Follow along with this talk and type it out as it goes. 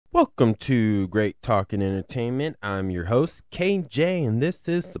Welcome to Great Talk and Entertainment. I'm your host, KJ, and this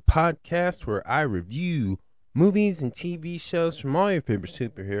is the podcast where I review movies and TV shows from all your favorite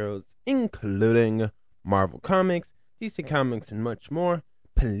superheroes, including Marvel Comics, DC Comics, and much more.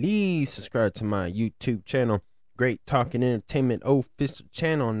 Please subscribe to my YouTube channel, Great Talk and Entertainment official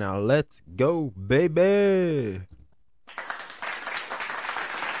channel. Now let's go, baby!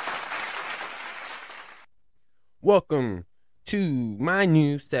 Welcome to my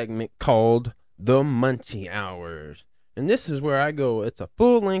new segment called the Munchie Hours. And this is where I go, it's a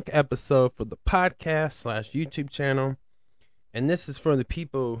full-length episode for the podcast / YouTube channel. And this is for the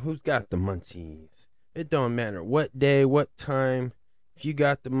people who's got the munchies. It don't matter what day, what time. If you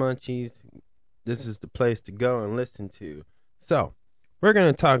got the munchies, this is the place to go and listen to. So, we're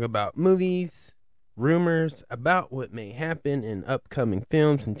going to talk about movies, rumors about what may happen in upcoming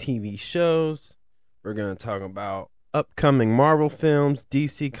films and TV shows. We're going to talk about upcoming Marvel films,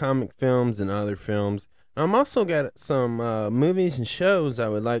 DC comic films, and other films. I'm also got some movies and shows I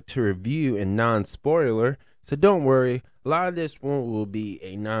would like to review in non-spoiler. So don't worry, a lot of this will be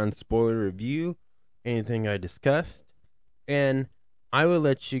a non-spoiler review, anything I discussed. And I will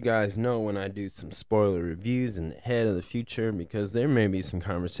let you guys know when I do some spoiler reviews in the head of the future, because there may be some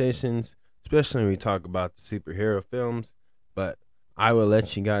conversations, especially when we talk about the superhero films. But I will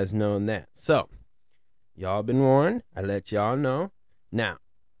let you guys know in that. So, y'all been warned. I let y'all know. Now,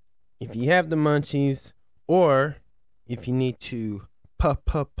 if you have the munchies, or if you need to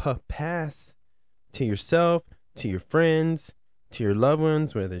pass to yourself, to your friends, to your loved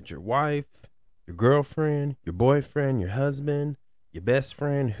ones, whether it's your wife, your girlfriend, your boyfriend, your husband, your best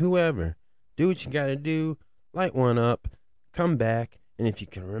friend, whoever, do what you gotta do, light one up, come back, and if you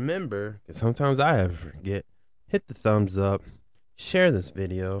can remember, because sometimes I forget, hit the thumbs up, share this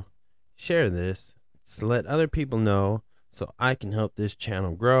video, share this, to let other people know so I can help this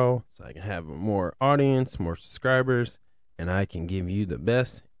channel grow, so I can have more audience, more subscribers, and I can give you the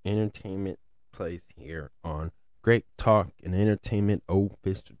best entertainment place here on Great Talk and Entertainment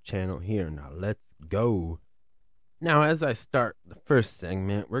official channel here. Now let's go. Now as I start the first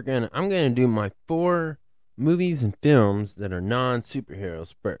segment, I'm gonna do my 4 movies and films that are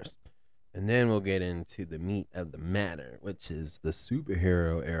non-superheroes first. And then we'll get into the meat of the matter, which is the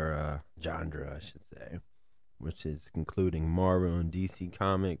superhero era genre, I should say, which is including Marvel and DC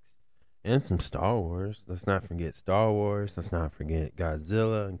comics and some Star Wars. Let's not forget Star Wars. Let's not forget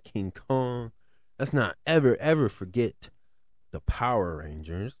Godzilla and King Kong. Let's not ever forget the Power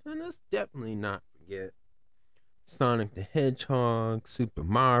Rangers. And let's definitely not forget Sonic the Hedgehog, Super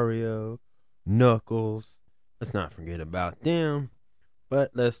Mario, Knuckles. Let's not forget about them.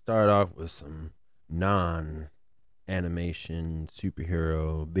 But let's start off with some non-animation,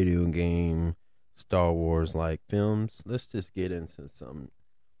 superhero, video game, Star Wars-like films. Let's just get into some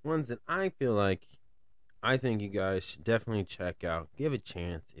ones that I think you guys should definitely check out. Give a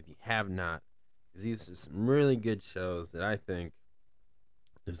chance if you have not, because these are some really good shows that I think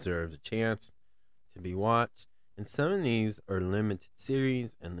deserve a chance to be watched. And some of these are limited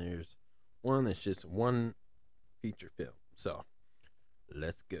series, and there's one that's just one feature film. So,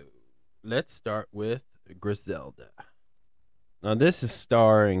 let's go. Let's start with Griselda. Now, this is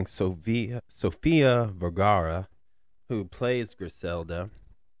starring Sofia Vergara, who plays Griselda.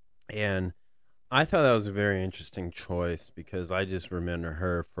 And I thought that was a very interesting choice because I just remember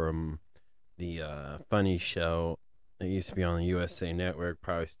her from the funny show that used to be on the USA Network,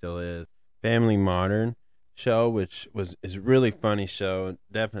 probably still is, Family Modern show, which is a really funny show.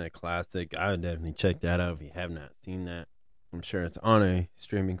 Definitely a classic. I would definitely check that out if you have not seen that. I'm sure it's on a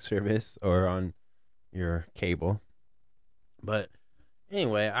streaming service or on your cable. But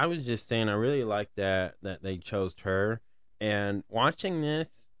anyway, I was just saying I really like that they chose her. And watching this,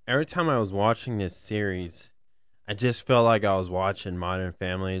 every time I was watching this series, I just felt like I was watching Modern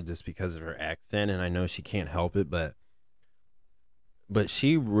Family just because of her accent. And I know she can't help it, but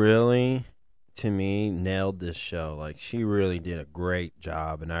she really, to me, nailed this show. Like, she really did a great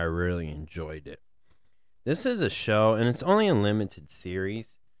job, and I really enjoyed it. This is a show, and it's only a limited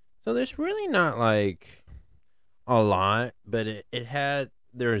series, so there's really not, like, a lot, but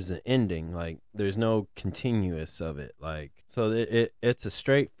there's an ending, like, there's no continuous of it, like, so it's a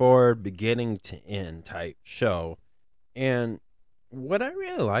straightforward beginning to end type show, and what I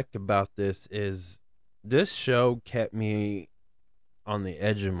really liked about this is this show kept me on the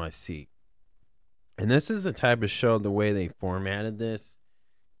edge of my seat, and this is the type of show, the way they formatted this,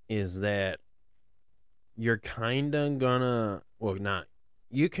 is that you're kind of gonna, well, not,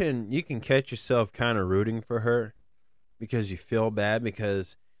 you can catch yourself kind of rooting for her because you feel bad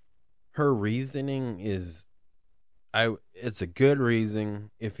because her reasoning is it's a good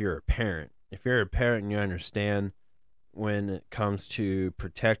reason if you're a parent. If you're a parent and you understand when it comes to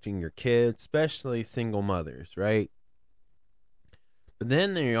protecting your kids, especially single mothers, right? But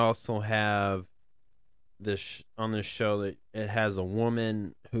then you also have this on this show that it has a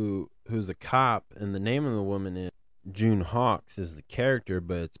woman who's a cop, and the name of the woman is June Hawks is the character,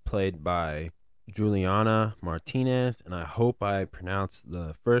 but it's played by Juliana Martinez, and I hope I pronounced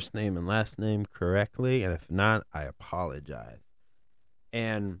the first name and last name correctly, and if not, I apologize.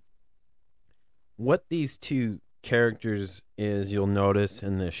 And what these two characters is, you'll notice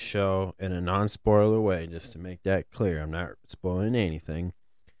in this show, in a non-spoiler way, just to make that clear, I'm not spoiling anything,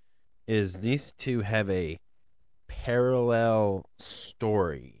 is these two have a parallel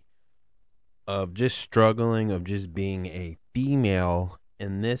story of just struggling, of just being a female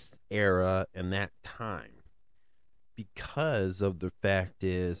in this era and that time, because of the fact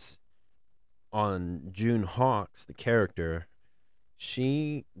is, on June Hawks, the character,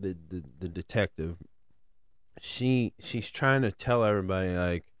 she the detective, she's trying to tell everybody,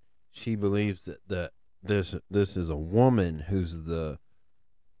 like, she believes that this is a woman who's the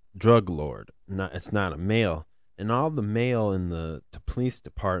drug lord, it's not a male. And all the male in the police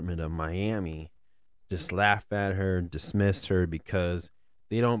department of Miami just laugh at her, dismiss her, because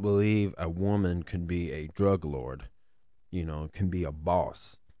they don't believe a woman can be a drug lord, can be a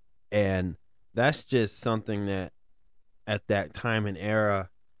boss. And that's just something that at that time and era,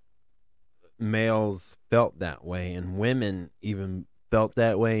 males felt that way, and women even felt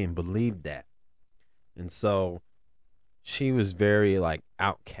that way and believed that. And so she was very, like,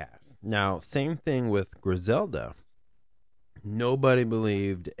 outcast. Now, same thing with Griselda. Nobody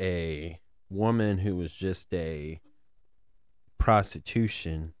believed a woman who was just a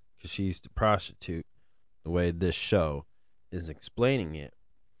prostitution, because she used to prostitute, the way this show is explaining it,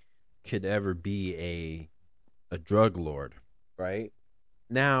 could ever be a drug lord, right?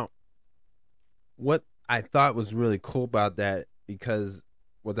 Now, what I thought was really cool about that, because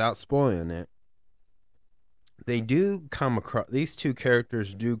without spoiling it, they do come across, these two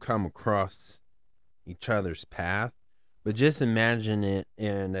characters do come across each other's path, but just imagine it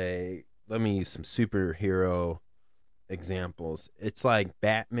in let me use some superhero examples. It's like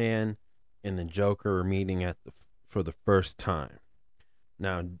Batman and the Joker are meeting for the first time.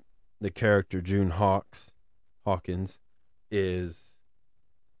 Now, the character June Hawkins is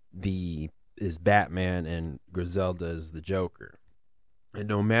Batman, and Griselda is the Joker. And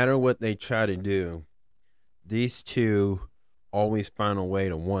no matter what they try to do, these two always find a way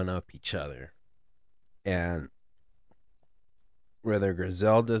to one-up each other. And whether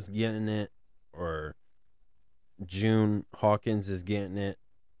Griselda's getting it or June Hawkins is getting it,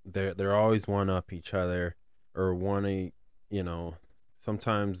 they're always one-up each other, or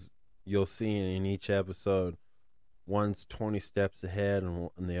sometimes you'll see in each episode, one's 20 steps ahead and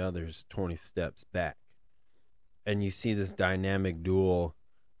the other's 20 steps back. And you see this dynamic duel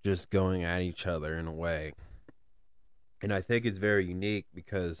just going at each other in a way. And I think it's very unique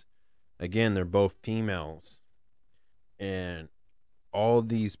because, again, they're both females. And all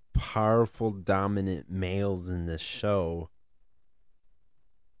these powerful, dominant males in this show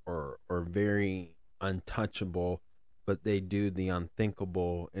are very untouchable, but they do the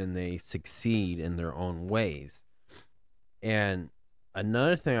unthinkable and they succeed in their own ways. And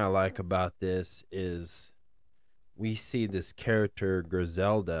another thing I like about this is we see this character,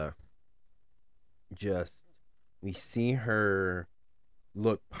 Griselda, we see her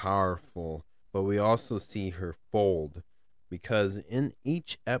look powerful, but we also see her fold, because in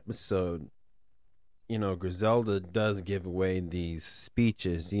each episode, Griselda does give away these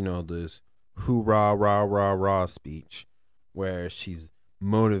speeches, this hoorah, rah, rah, rah speech, where she's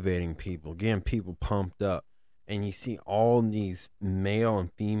motivating people, getting people pumped up. And you see all these male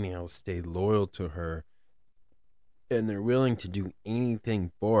and females stay loyal to her, and they're willing to do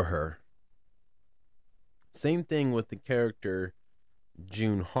anything for her. Same thing with the character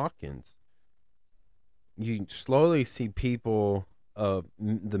June Hawkins. You slowly see people,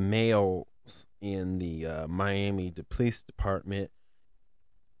 the males in the Miami police department,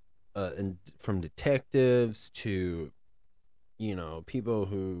 and from detectives to, people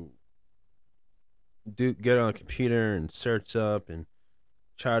who do get on a computer and search up and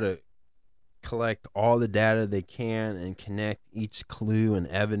try to collect all the data they can and connect each clue and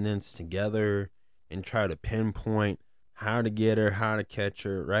evidence together and try to pinpoint how to get her, how to catch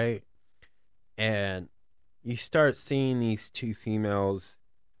her, right? And you start seeing these two females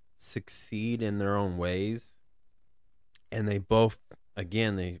succeed in their own ways, and they both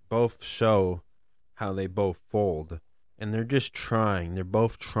show how they both fold, and they're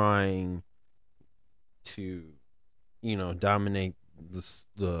both trying to dominate this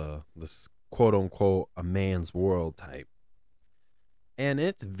quote unquote a man's world type. And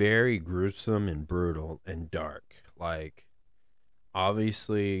it's very gruesome and brutal and dark. Like,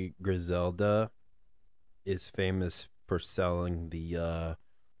 obviously Griselda is famous for selling the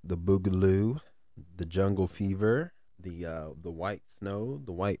boogaloo, the jungle fever, the white snow,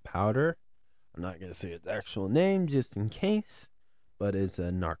 the white powder. I'm not gonna say its actual name just in case, but it's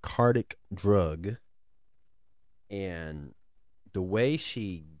a narcotic drug. And the way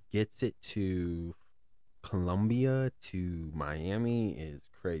she gets it to Colombia to Miami is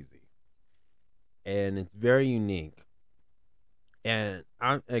crazy. And it's very unique. And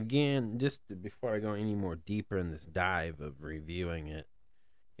again, just before I go any more deeper in this dive of reviewing it,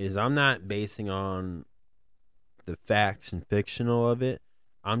 is I'm not basing on the facts and fictional of it.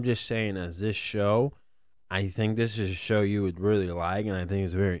 I'm just saying, as this show, I think this is a show you would really like, and I think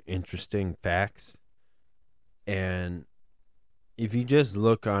it's very interesting facts. And if you just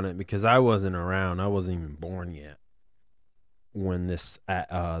look on it, because I wasn't around, I wasn't even born yet when this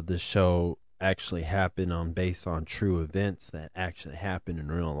show actually happened, based on true events that actually happened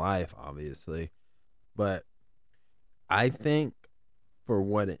in real life, obviously. But I think for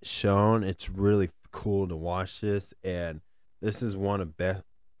what it's shown, it's really cool to watch this, and this is one of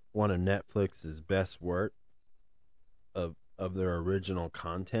Netflix's best work of their original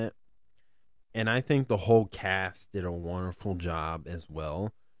content. And I think the whole cast did a wonderful job as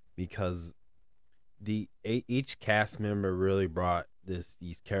well, because each cast member really brought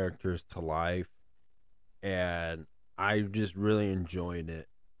these characters to life, and I just really enjoyed it.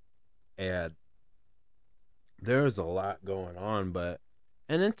 And there's a lot going on,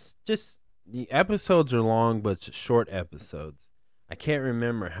 and it's just, the episodes are long, but it's short episodes. I can't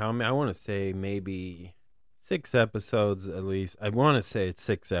remember how many. I want to say maybe 6 episodes at least. I want to say it's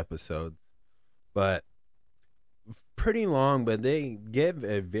 6 episodes, but pretty long. But they give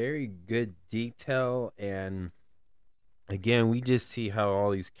a very good detail, and again, we just see how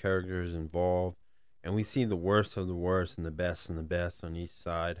all these characters involve, and we see the worst of the worst and the best on each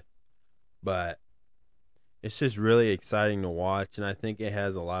side. But it's just really exciting to watch, and I think it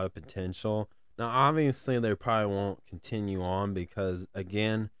has a lot of potential. Now, obviously, they probably won't continue on because,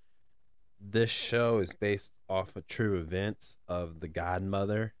 again, this show is based off of true events of the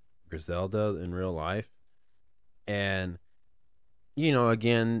godmother, Griselda, in real life. And,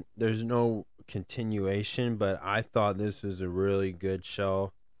 again, there's no continuation, but I thought this was a really good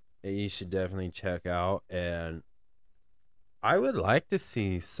show that you should definitely check out. And I would like to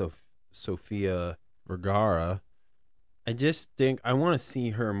see Sofia Vergara. I just think I want to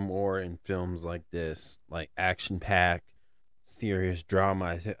see her more in films like this, like action-packed, serious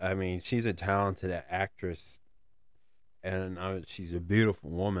drama. I mean, she's a talented actress, and she's a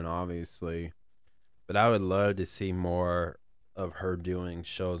beautiful woman, obviously. But I would love to see more of her doing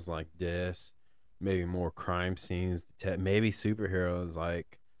shows like this, maybe more crime scenes, maybe superheroes.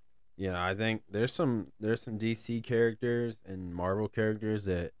 Like, I think there's some DC characters and Marvel characters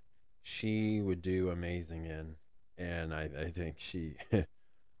that she would do amazing in. And I think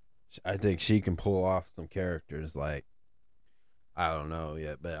I think she can pull off some characters. Like, I don't know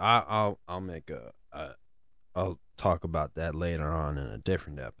yet, but I'll make I'll talk about that later on in a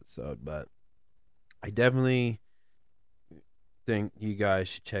different episode. But I definitely think you guys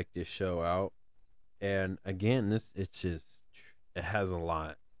should check this show out. And again, it has a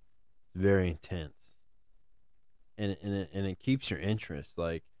lot. It's very intense, and it keeps your interest.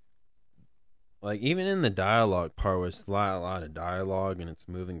 Like, even in the dialogue part, where it's a lot of dialogue and it's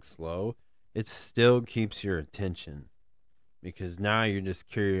moving slow, it still keeps your attention. Because now you're just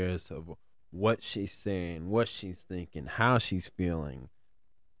curious of what she's saying, what she's thinking, how she's feeling.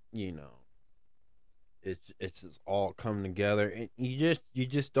 It's just all come together. And you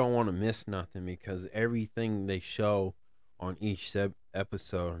just don't want to miss nothing, because everything they show on each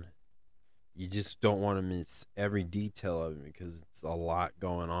episode, you just don't want to miss every detail of it, because it's a lot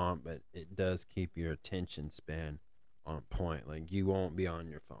going on, but it does keep your attention span on point. Like, you won't be on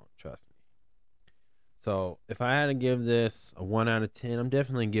your phone, trust me. So, if I had to give this a 1 out of 10, I'm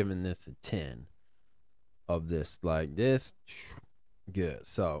definitely giving this a 10 of this. Like, this, good.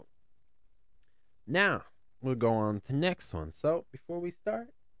 So, now, we'll go on to the next one. So, before we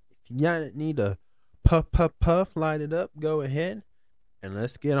start, if you need a puff, light it up, go ahead. And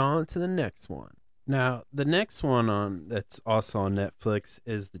let's get on to the next one. Now, the next one that's also on Netflix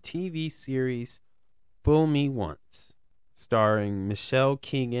is the TV series Fool Me Once, starring Michelle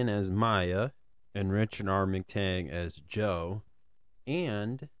Keegan as Maya and Richard R. McTagg as Joe,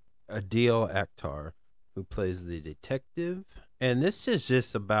 and Adil Akhtar, who plays the detective. And this is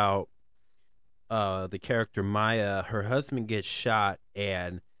just about the character Maya, her husband gets shot,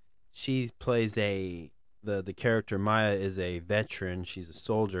 and she plays the character Maya is a veteran. She's a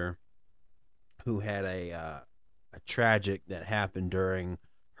soldier who had a tragic that happened during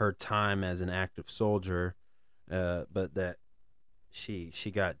her time as an active soldier, but that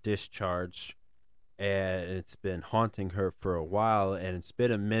she got discharged, and it's been haunting her for a while, and it's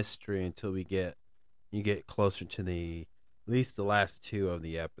been a mystery until you get closer to at least the last two of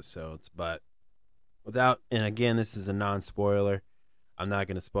the episodes. But and again, this is a non-spoiler. I'm not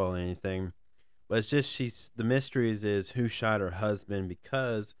going to spoil anything, but it's just the mysteries is who shot her husband,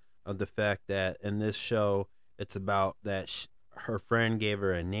 because of the fact that in this show it's about that her friend gave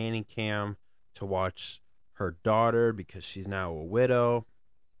her a nanny cam to watch her daughter because she's now a widow,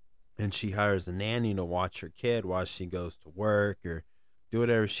 and she hires a nanny to watch her kid while she goes to work or do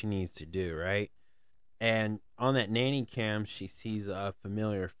whatever she needs to do, right? And on that nanny cam, she sees a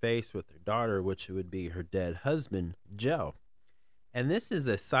familiar face with her daughter, which would be her dead husband, Joe. And this is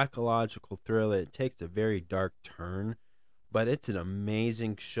a psychological thriller. It takes a very dark turn, but it's an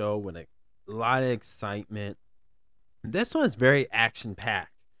amazing show with a lot of excitement. This one's very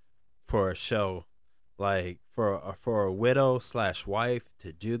action-packed for a show, like for a widow / wife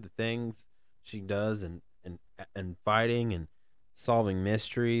to do the things she does and fighting and solving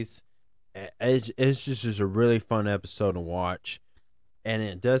mysteries. It's just a really fun episode to watch, and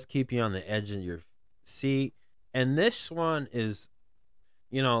it does keep you on the edge of your seat. And this one is,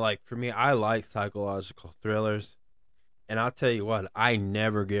 like for me, I like psychological thrillers, and I'll tell you what, I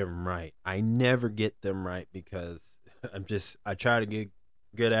never get them right. I never get them right because I try to get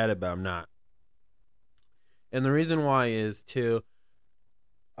good at it, but I'm not. And the reason why is too,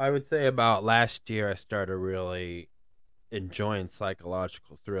 I would say about last year I started really enjoying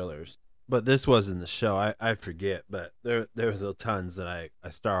psychological thrillers. But this wasn't the show. I forget, but there was tons that I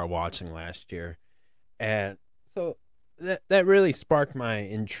started watching last year. And so that really sparked my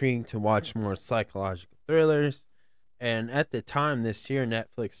intrigue to watch more psychological thrillers. And at the time this year,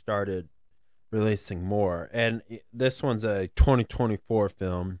 Netflix started releasing more. And this one's a 2024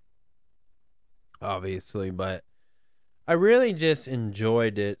 film, obviously, but I really just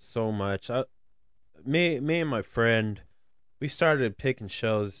enjoyed it so much. Me and my friend, we started picking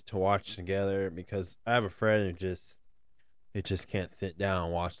shows to watch together because I have a friend who just can't sit down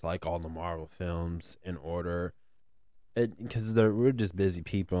and watch like all the Marvel films in order. Because we're just busy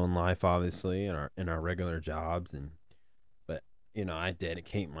people in life, obviously, in our regular jobs, but I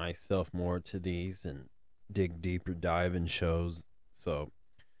dedicate myself more to these and dig deeper dive in shows. So,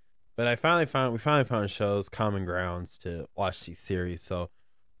 but we finally found shows, common grounds to watch these series. So,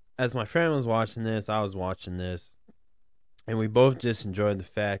 as my friend was watching this, I was watching this. And we both just enjoyed the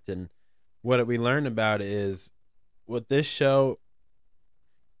fact, and what we learned about it is, with this show,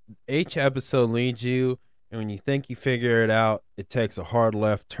 each episode leads you, and when you think you figure it out, it takes a hard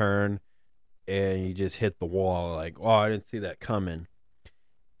left turn, and you just hit the wall, like, oh, I didn't see that coming.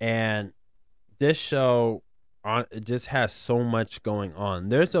 And this show, it just has so much going on.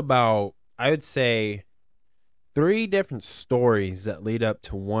 There's about, I would say, 3 different stories that lead up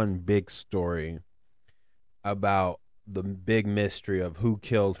to one big story about the big mystery of who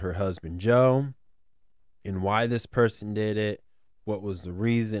killed her husband Joe and why this person did it, what was the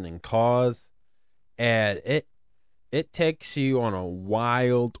reason and cause, and it takes you on a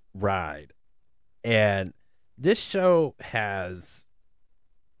wild ride. And this show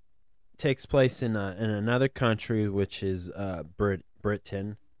takes place in another country, which is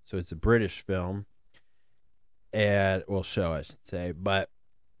Britain, so it's a British film, and show I should say, but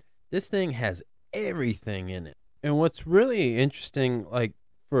this thing has everything in it. And what's really interesting, like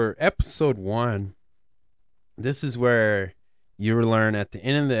for episode 1, this is where you learn at the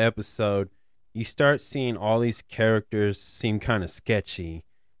end of the episode, you start seeing all these characters seem kind of sketchy,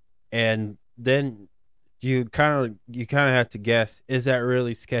 and then you kind of have to guess: is that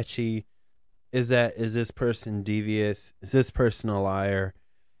really sketchy? Is this person devious? Is this person a liar?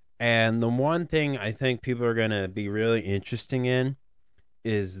 And the one thing I think people are gonna be really interesting in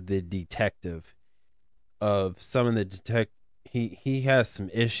is the detective. Of some of the he has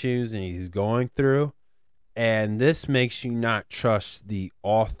some issues and he's going through, and this makes you not trust the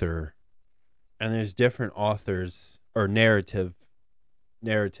author. And there's different authors or narrative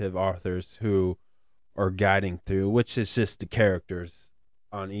authors who are guiding through, which is just the characters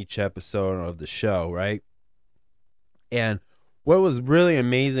on each episode of the show, right? And what was really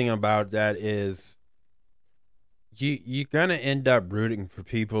amazing about that is you're gonna end up rooting for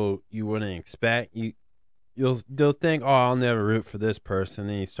people you wouldn't expect. They'll think, oh, I'll never root for this person.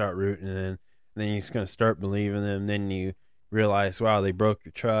 Then you start rooting, and then you're just gonna start believing them. Then you realize, wow, they broke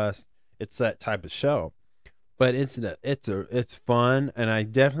your trust. it's that type of show. But it's fun, and I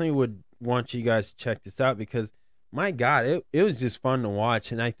definitely would want you guys to check this out because my God, it was just fun to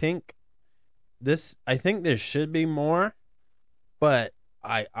watch, and I think there should be more, but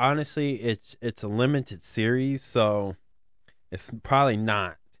I honestly it's a limited series, so it's probably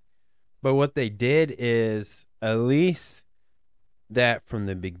not. But what they did is at least that from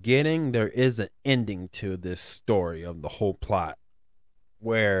the beginning there is an ending to this story of the whole plot,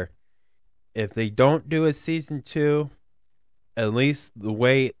 where if they don't do a season 2, at least the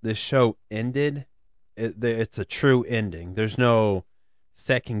way the show ended, it's a true ending. There's no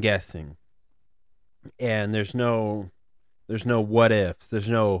second guessing, and there's no what ifs. There's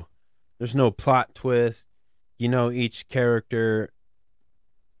no plot twist. You know, each character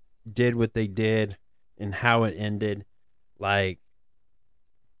did what they did and how it ended. Like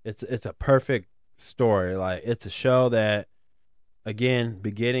it's a perfect story. Like it's a show that, again,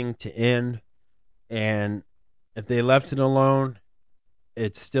 beginning to end, and if they left it alone,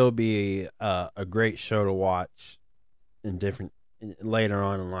 it'd still be a great show to watch later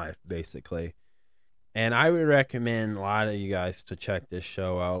on in life, basically. And I would recommend a lot of you guys to check this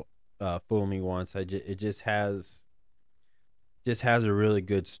show out. Fool Me Once. It just has a really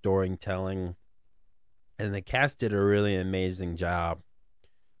good storytelling, and the cast did a really amazing job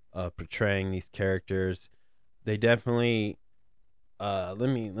of portraying these characters. They definitely. Let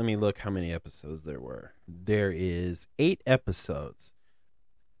me look how many episodes there were. There is 8 episodes,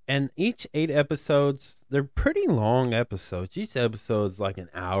 and each 8 episodes, they're pretty long episodes. Each episode is like an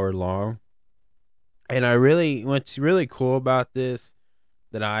hour long. And what's really cool about this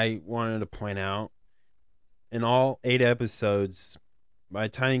that I wanted to point out, in all 8 episodes, by the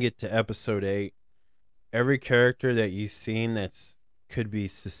time you get to episode 8, every character that you've seen that's could be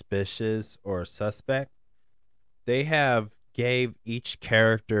suspicious or suspect, they have gave each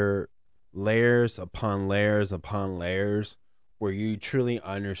character layers upon layers upon layers where you truly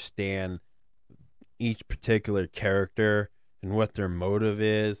understand each particular character and what their motive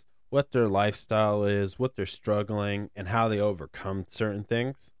is, what their lifestyle is, what they're struggling, and how they overcome certain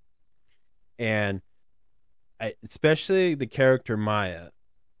things. And especially the character Maya,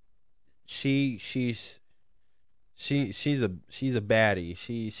 she's a baddie.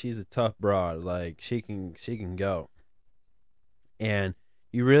 She's a tough broad. Like she can go. And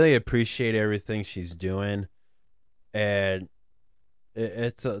you really appreciate everything she's doing, and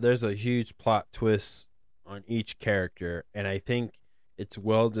there's a huge plot twist on each character, and I think it's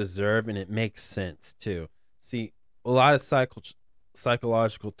well deserved, and it makes sense too. See, a lot of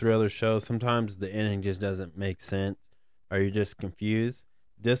psychological thriller shows, sometimes the ending just doesn't make sense, or you're just confused.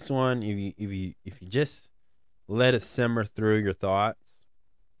 This one, if you just let it simmer through your thoughts,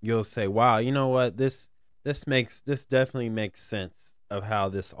 you'll say, "Wow, you know what? This definitely makes sense of how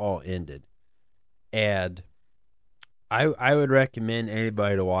this all ended." And I would recommend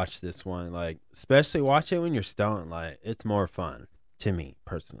anybody to watch this one, like especially watch it when you're stoned. Like it's more fun to me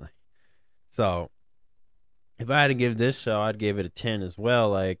personally. So if I had to give this show, I'd give it a 10 as well.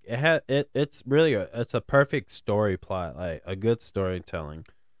 Like it's really it's a perfect story plot, like a good storytelling.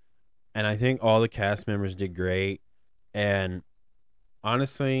 And I think all the cast members did great. And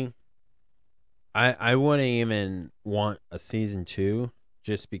honestly, I wouldn't even want a season 2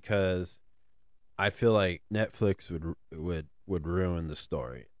 just because I feel like Netflix would ruin the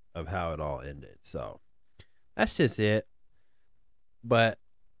story of how it all ended. So that's just it. But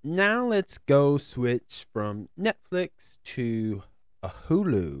now let's go switch from Netflix to a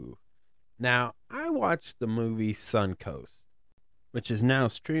Hulu. Now, I watched the movie Suncoast, which is now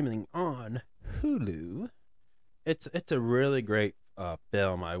streaming on Hulu. It's a really great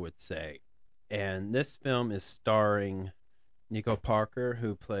film, I would say. And this film is starring Nico Parker,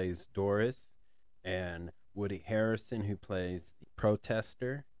 who plays Doris, and Woody Harrelson, who plays the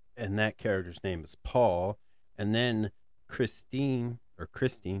protester, and that character's name is Paul. And then Christine,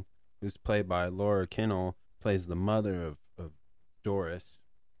 who's played by Laura Kinnell, plays the mother of Doris.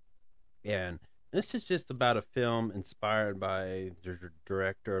 And this is just about a film inspired by the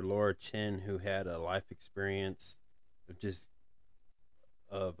director Laura Chin, who had a life experience of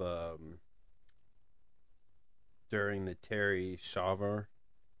during the Terry Shawver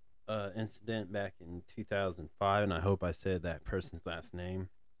incident back in 2005, and I hope I said that person's last name.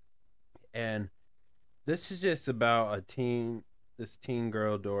 And this is just about this teen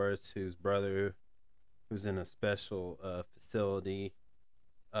girl, Doris, whose brother, who's in a special facility,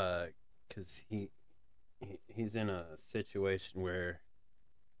 because he's in a situation where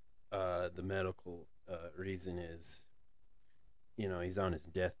the medical reason is, he's on his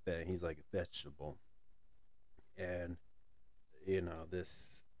deathbed. He's like a vegetable. And,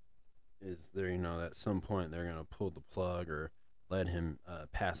 this is there, at some point they're gonna pull the plug or let him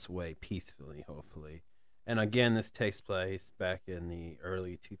pass away peacefully, hopefully. And again, this takes place back in the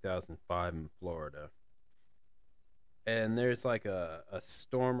early 2005 in Florida. And there's like a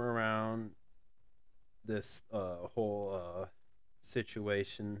storm around this whole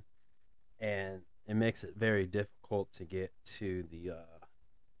situation, and it makes it very difficult to get to the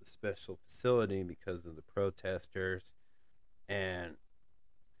special facility because of the protesters. And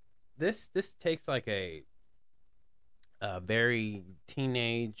this takes like a very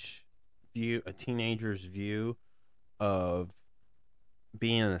a teenager's view of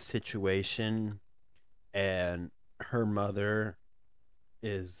being in a situation, and her mother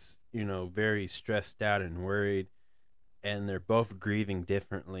is, very stressed out and worried, and they're both grieving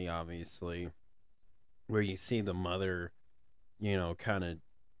differently, obviously. Where you see the mother, kind of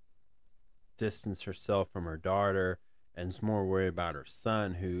distance herself from her daughter, and is more worried about her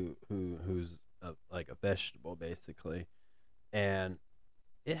son, who's like a vegetable, basically. And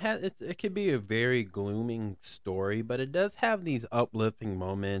it could be a very glooming story, but it does have these uplifting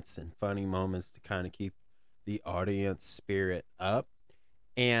moments and funny moments to kind of keep the audience spirit up.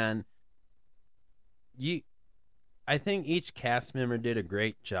 And I think each cast member did a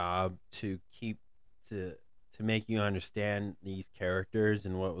great job to keep to make you understand these characters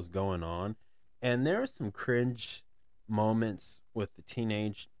and what was going on. And there were some cringe moments with the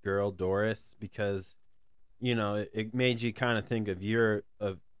teenage girl Doris, because it made you kind of think of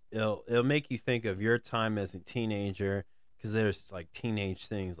it'll make you think of your time as a teenager, because there's like teenage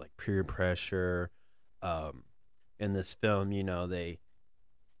things like peer pressure. In this film,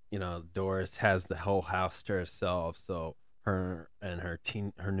 Doris has the whole house to herself, so her and her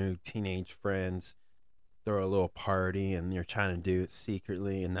new teenage friends throw a little party, and they're trying to do it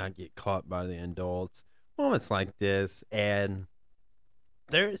secretly and not get caught by the adults. Moments like this, and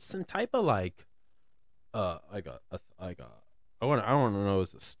there's some type of like I want to know,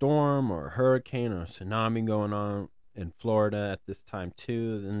 is a storm or a hurricane or a tsunami going on in Florida at this time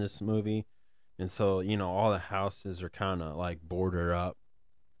too in this movie. And so, all the houses are kind of like bordered up,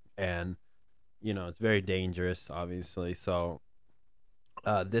 and it's very dangerous, obviously. So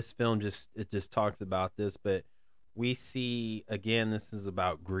this film just talks about this, but we see, again, this is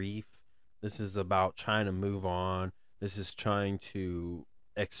about grief. This is about trying to move on. This is trying to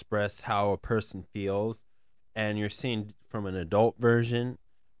express how a person feels, and you're seeing from an adult version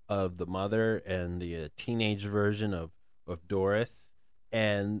of the mother and the teenage version of Doris,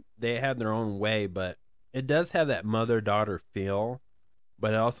 and they have their own way, but it does have that mother-daughter feel,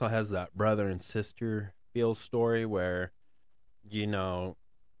 but it also has that brother and sister feel story where,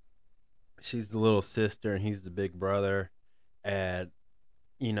 she's the little sister and he's the big brother, and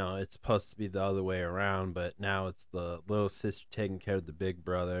it's supposed to be the other way around, but now it's the little sister taking care of the big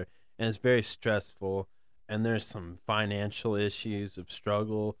brother, and it's very stressful, and there's some financial issues of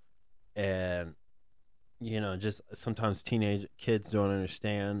struggle, and just sometimes teenage kids don't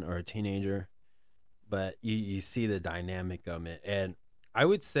understand, or a teenager, but you see the dynamic of it, and I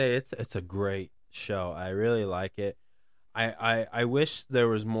would say it's a great show. I really like it. I wish there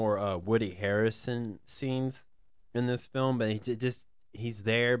was more Woody Harrelson scenes in this film, but he's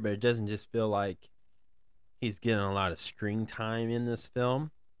there, but it doesn't just feel like he's getting a lot of screen time in this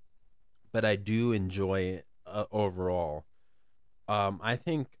film. But I do enjoy it overall. I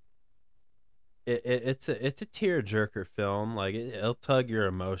think it's a tear-jerker film. Like it'll tug your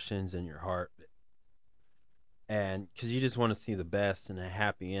emotions and your heart, and because you just want to see the best and a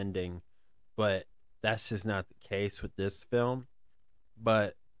happy ending, but that's just not the case with this film.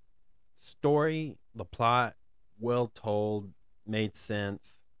 But story, the plot, well told, made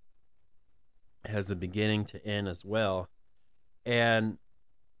sense, has a beginning to end as well, and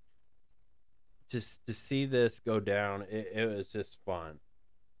just to see this go down, it was just fun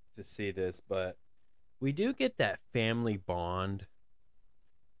to see this. But we do get that family bond,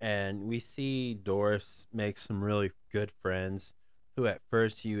 and we see Doris make some really good friends who at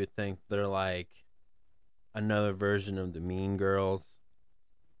first you would think they're like another version of the Mean Girls,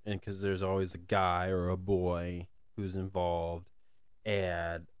 and because there's always a guy or a boy who's involved,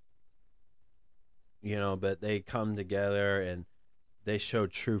 and but they come together and they show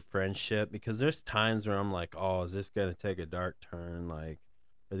true friendship, because there's times where I'm like, oh, is this gonna take a dark turn? Like,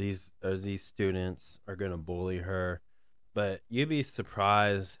 are these students are gonna bully her? But you'd be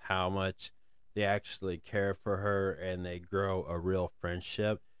surprised how much they actually care for her, and they grow a real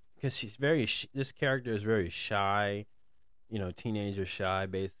friendship, because this character is very shy, teenager shy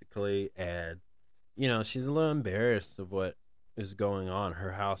basically, and she's a little embarrassed of what is going on.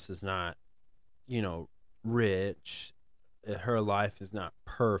 Her house is not, rich, her life is not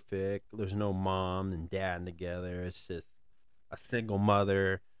perfect. There's no mom and dad together. It's just a single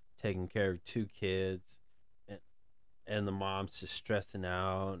mother taking care of two kids, and the mom's just stressing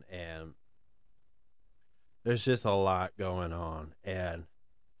out, and there's just a lot going on. And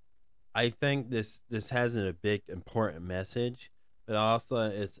I think this has a big important message, but also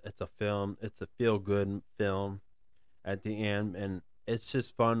it's a film. It's a feel good film at the end, and it's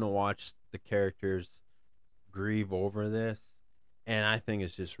just fun to watch the characters grieve over this, and I think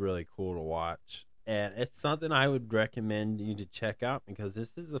it's just really cool to watch. And it's something I would recommend you to check out because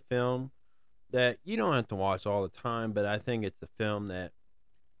this is a film that you don't have to watch all the time, but I think it's a film that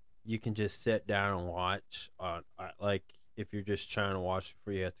you can just sit down and watch. Like if you're just trying to watch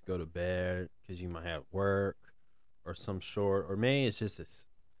before you have to go to bed because you might have work or some short, or maybe it's just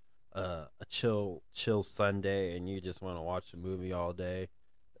a chill Sunday and you just want to watch a movie all day.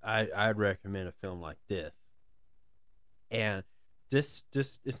 I'd recommend a film like this. And just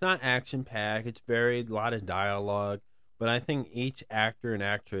it's not action packed. It's very a lot of dialogue, but I think each actor and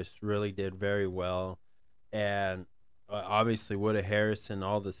actress really did very well. And obviously Woody Harrelson,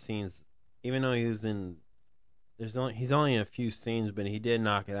 all the scenes, even though he's only in a few scenes, but he did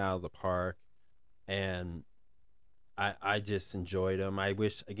knock it out of the park. And I just enjoyed him. I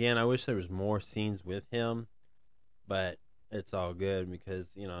wish there was more scenes with him, but it's all good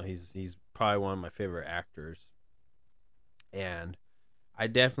because he's probably one of my favorite actors. And I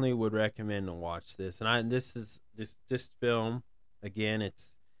definitely would recommend to watch this. And this is this film again.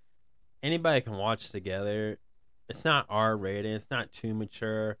 It's anybody can watch together. It's not R rated. It's not too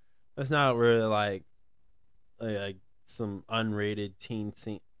mature. It's not really like some unrated teen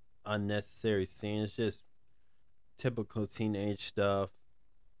scene, unnecessary scenes. It's just typical teenage stuff,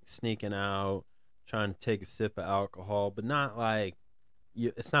 sneaking out, trying to take a sip of alcohol, but not like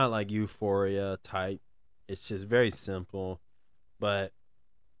it's not like Euphoria type. It's just very simple, but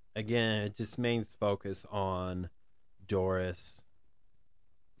again, it just main focus on Doris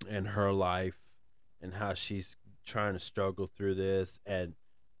and her life and how she's trying to struggle through this, and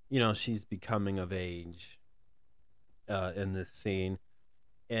she's becoming of age in this scene,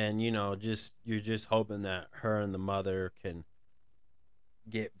 and you're just hoping that her and the mother can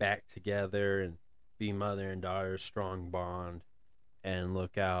get back together and be mother and daughter, strong bond, and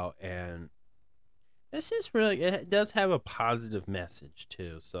look out. And it's just really, it does have a positive message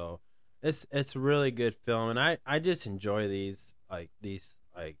too. So it's a really good film, and I just enjoy these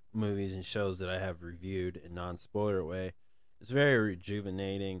movies and shows that I have reviewed in non-spoiler way. It's very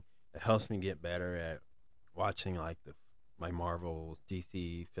rejuvenating. It helps me get better at watching my Marvel,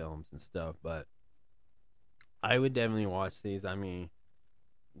 DC films and stuff. But I would definitely watch these. I mean,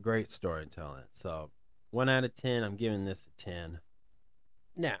 great storytelling. So 1 out of 10. I'm giving this a 10.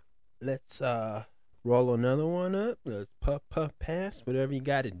 Now let's roll another one up. Let's puff pass whatever you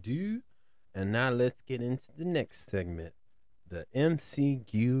got to do. And now let's get into the next segment, the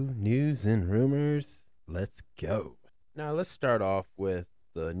MCU news and rumors. Let's go. Now let's start off with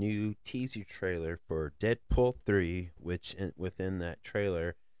the new teaser trailer for Deadpool 3, which within that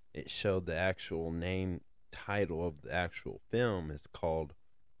trailer it showed the actual name title of the actual film is called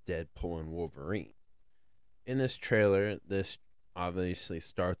Deadpool and Wolverine. In this trailer, this obviously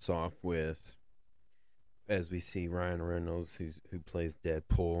starts off with, as we see Ryan Reynolds who plays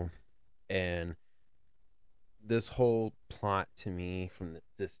Deadpool, and this whole plot to me from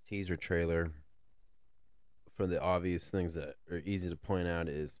this teaser trailer, for the obvious things that are easy to point out,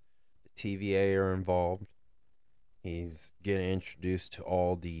 is the TVA are involved. He's getting introduced to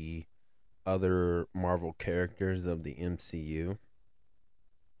all the other Marvel characters of the MCU.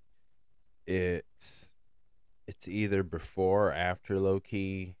 It's either before or after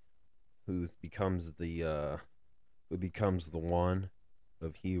Loki, who becomes the one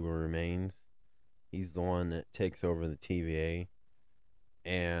of He Who Remains. He's the one that takes over the TVA,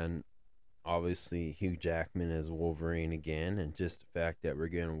 and obviously Hugh Jackman as Wolverine again, and just the fact that we're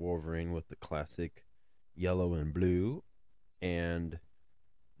getting Wolverine with the classic yellow and blue. And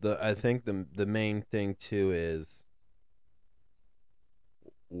I think the main thing too is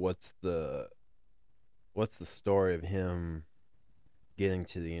what's the story of him getting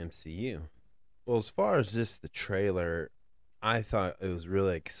to the MCU. Well, as far as just the trailer, I thought it was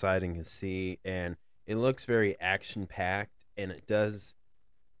really exciting to see, and it looks very action packed, and it does.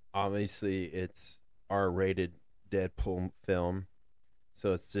 Obviously, it's R-rated Deadpool film,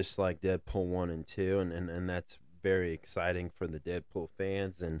 so it's just like Deadpool 1 and 2, and that's very exciting for the Deadpool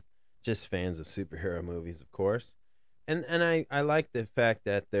fans and just fans of superhero movies, of course. And I like the fact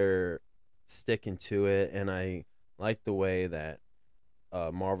that they're sticking to it, and I like the way that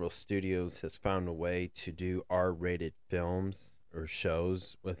Marvel Studios has found a way to do R-rated films or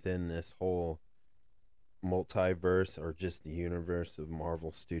shows within this whole multiverse, or just the universe of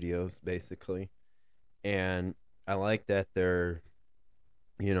Marvel Studios, basically. And I like that they're,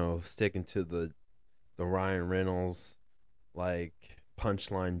 sticking to the Ryan Reynolds like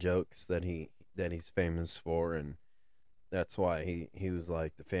punchline jokes that he's famous for, and that's why he was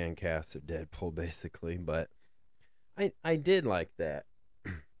like the fan cast of Deadpool, basically. But I did like that.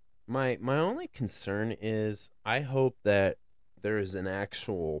 My only concern is I hope that there is an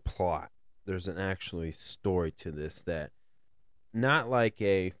actual plot. There's an actually story to this, that not like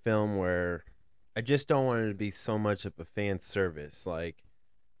a film where I just don't want it to be so much of a fan service. Like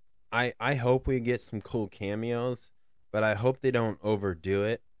I hope we get some cool cameos, but I hope they don't overdo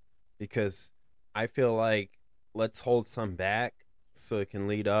it, because I feel like let's hold some back so it can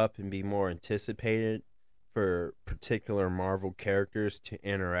lead up and be more anticipated for particular Marvel characters to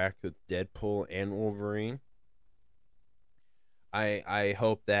interact with Deadpool and Wolverine. I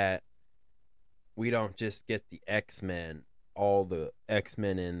hope that we don't just get the X-Men, all the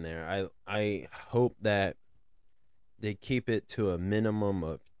X-Men in there. I hope that they keep it to a minimum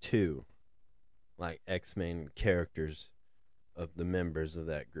of 2 like X-Men characters of the members of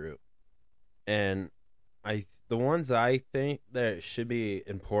that group. And the ones I think that should be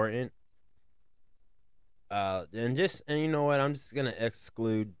important, and you know what, I'm just gonna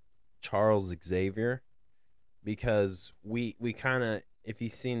exclude Charles Xavier, because we kind of, if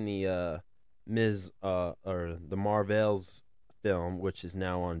you've seen the Ms. Or the Marvels film, which is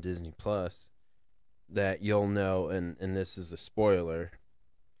now on Disney Plus, that you'll know, and this is a spoiler,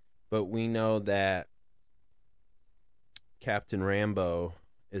 but we know that Captain Rambeau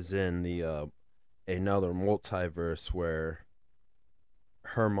is in the another multiverse where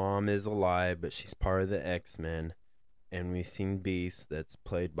her mom is alive, but she's part of the X-Men, and we've seen Beast, that's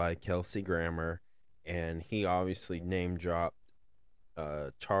played by Kelsey Grammer, and he obviously name dropped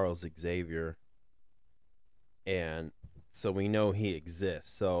Charles Xavier, and so we know he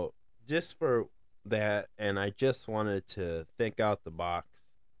exists. So just for that, and I just wanted to think out the box,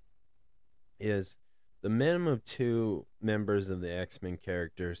 is the minimum of 2 members of the X-Men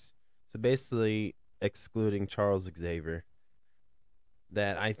characters, so basically excluding Charles Xavier,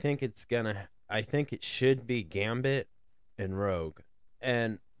 that I think it should be Gambit and Rogue.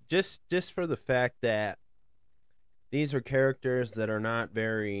 And just for the fact that these are characters that are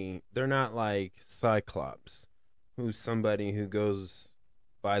they're not like Cyclops, who's somebody who goes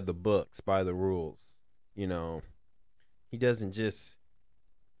by the books, by the rules. He doesn't just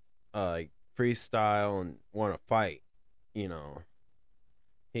freestyle and want to fight.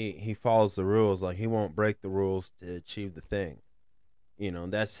 He follows the rules. Like, he won't break the rules to achieve the thing.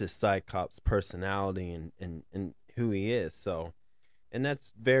 That's just Cyclops' personality and who he is. So, and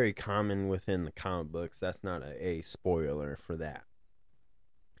that's very common within the comic books. That's not a spoiler for that.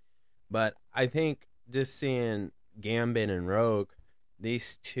 But I think just seeing Gambit and Rogue,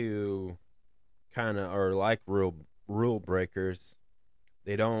 these 2 kind of are like rule breakers.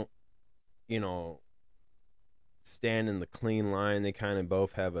 They don't, stand in the clean line. They kind of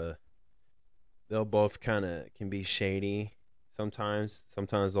both they'll both kind of can be shady sometimes.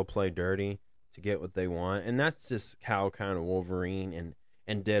 Sometimes they'll play dirty to get what they want. And that's just how kind of Wolverine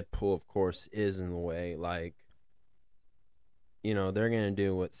and Deadpool, of course, is in the way. Like, they're going to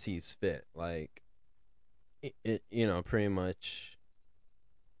do what sees fit. Like, pretty much,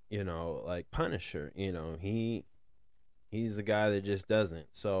 like Punisher, he's the guy that just doesn't.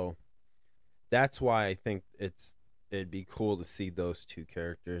 So that's why I think it'd be cool to see those 2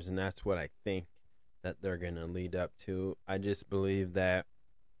 characters, and that's what I think that they're going to lead up to. I just believe that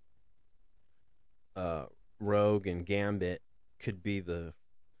Rogue and Gambit could be the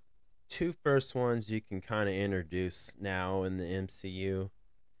 2 first ones you can kind of introduce now in the MCU,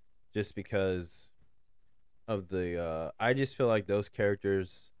 just because of the I just feel like those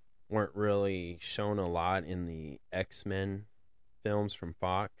characters weren't really shown a lot in the X-Men films from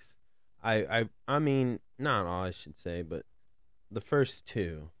Fox. I mean, not all, I should say, but the first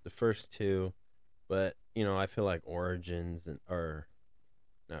two, but I feel like Origins or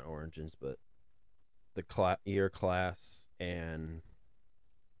not Origins, but the Year Class and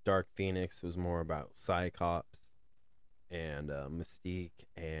Dark Phoenix was more about Cyclops and Mystique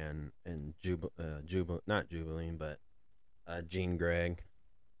and not Jubilee, but Jean Grey.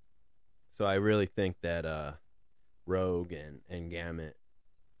 So I really think that Rogue and Gambit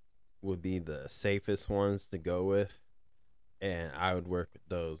would be the safest ones to go with, and I would work with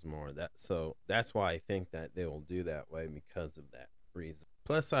those more. That's why I think that they will do that way, because of that reason.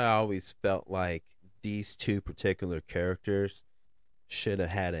 Plus, I always felt like these 2 particular characters should have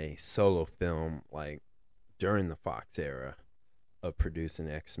had a solo film like during the Fox era of producing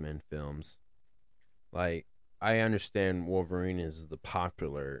X-Men films. Like, I understand Wolverine is the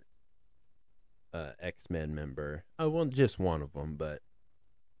popular X-Men member. Well, just one of them, but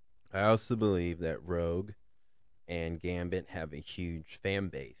I also believe that Rogue and Gambit have a huge fan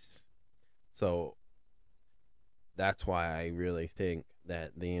base. So that's why I really think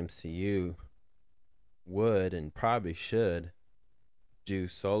that the MCU would and probably should do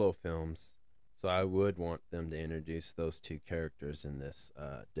solo films. So I would want them to introduce those two characters in this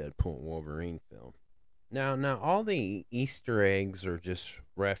Deadpool and Wolverine film. Now, all the Easter eggs are just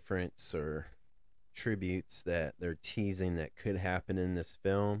reference or tributes that they're teasing that could happen in this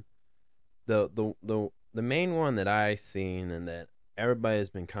film. The main one that I've seen and that everybody has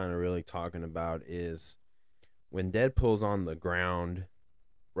been kind of really talking about is when Deadpool's on the ground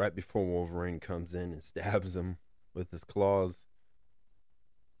right before Wolverine comes in and stabs him with his claws.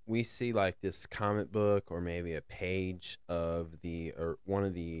 We see like this comic book or maybe a page of one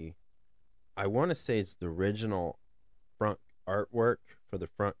of the, I want to say it's the original front artwork for the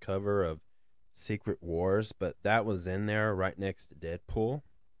front cover of Secret Wars, but that was in there right next to Deadpool.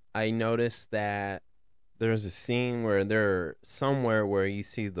 I noticed that there's a scene where they're somewhere where you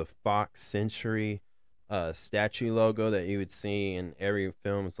see the Fox Century statue logo that you would see in every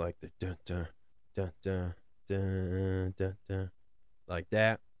film. It's like the dun dun dun dun dun dun dun, like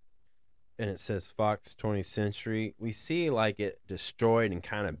that, and it says Fox 20th Century. We see like it destroyed and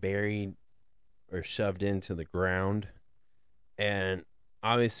kind of buried or shoved into the ground, and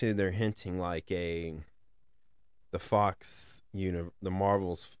obviously they're hinting like the Fox the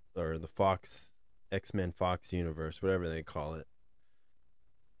Marvels or the Fox X-Men Fox universe, whatever they call it.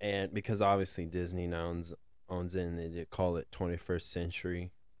 And because obviously Disney owns it, and they call it 21st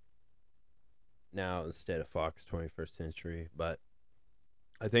Century now instead of Fox 21st Century. But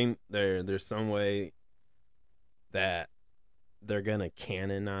I think there's some way that they're gonna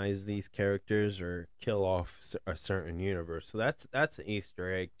canonize these characters or kill off a certain universe. So that's an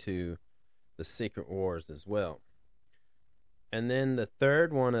Easter egg to the Secret Wars as well. And then the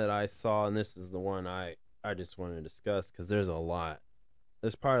third one that I saw, and this is the one I just want to discuss because there's a lot.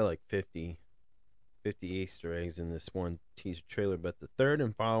 There's probably like 50 Easter eggs in this one teaser trailer. But the third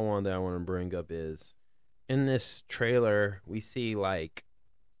and final one that I want to bring up is in this trailer we see like,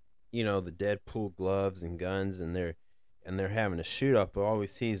 the Deadpool gloves and guns, and they're having a shoot up, but all we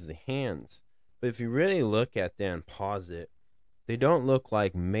see is the hands. But if you really look at them and pause it, they don't look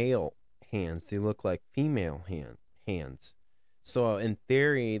like male hands. They look like female hands. So in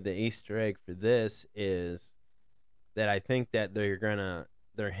theory, the Easter egg for this is that I think that they're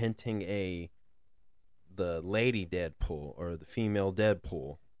hinting the lady Deadpool or the female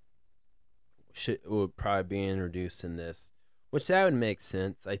Deadpool would probably be introduced in this, which that would make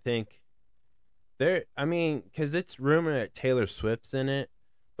sense. I think because it's rumored that Taylor Swift's in it,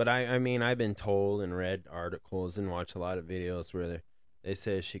 but I've been told and read articles and watched a lot of videos where they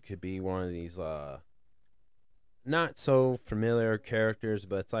say she could be one of these not so familiar characters,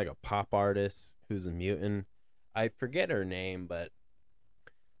 but it's like a pop artist who's a mutant. I forget her name, but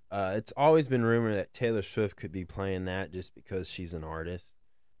it's always been rumored that Taylor Swift could be playing that just because she's an artist.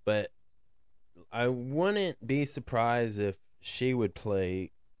 But I wouldn't be surprised if she would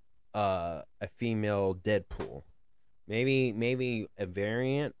play a female Deadpool. Maybe a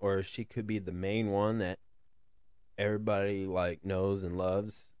variant, or she could be the main one that everybody like knows and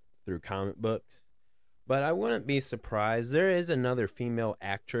loves through comic books. But I wouldn't be surprised. There is another female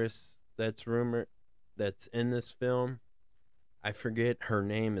actress that's rumored that's in this film. I forget her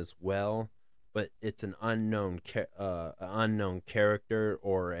name as well, but it's an unknown character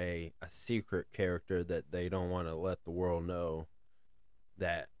or a secret character that they don't want to let the world know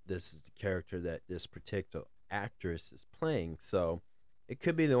that this is the character that this particular actress is playing. So it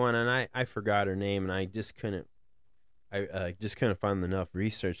could be the one, and I forgot her name, and I just couldn't find enough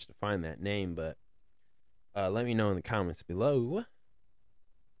research to find that name. But let me know in the comments below.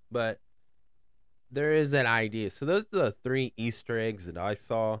 But there is that idea. So those are the 3 Easter eggs that I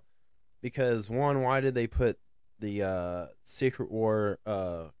saw. Because one, why did they put the Secret War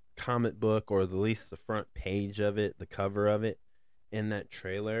comic book, or at least the front page of it, the cover of it, in that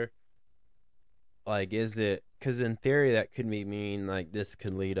trailer? Like, is it, because in theory that could mean like this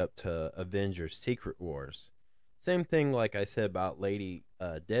could lead up to Avengers Secret Wars. Same thing like I said about Lady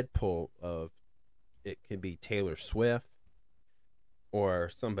Deadpool, of it could be Taylor Swift or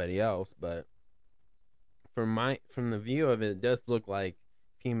somebody else, but from the view of it, it does look like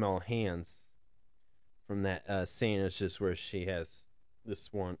female hands from that scene. It's just where she has this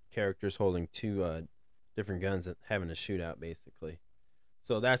one character's holding 2 different guns and having a shootout, basically.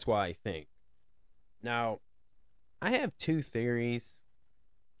 So that's why I think. Now, I have two theories.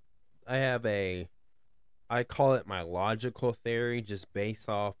 I call it my logical theory, just based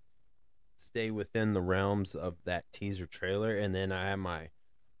off, stay within the realms of that teaser trailer. And then I have my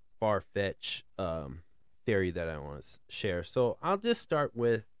far-fetched theory that I want to share. So I'll just start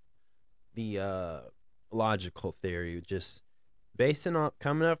with the logical theory, just basing off,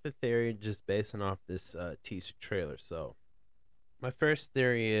 coming up with theory, just basing off this teaser trailer. So my first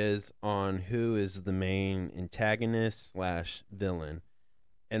theory is on who is the main antagonist slash villain.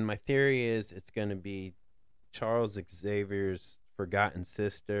 And my theory is it's going to be Charles Xavier's forgotten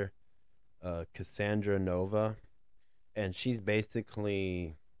sister, Cassandra Nova. And she's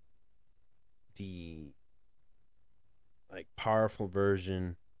basically the like powerful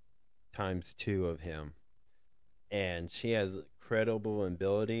version times two of him. And she has credible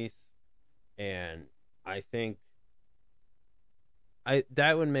abilities. And I think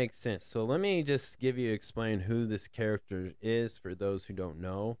that would make sense. So let me just explain who this character is for those who don't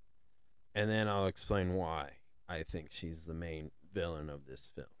know, and then I'll explain why I think she's the main villain of this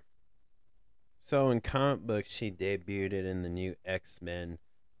film. So in comic books, she debuted in the new X-Men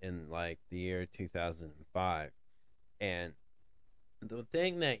in like the year 2005, and the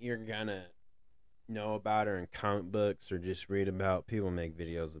thing that you're gonna know about her in comic books or just read about, people make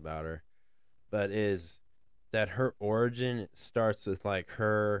videos about her, but is that her origin starts with like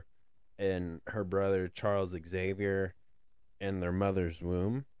her and her brother Charles Xavier in their mother's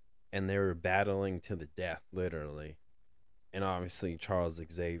womb, and they were battling to the death, literally. And obviously Charles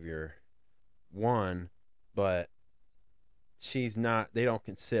Xavier won, but they don't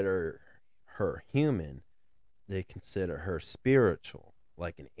consider her human. They consider her spiritual,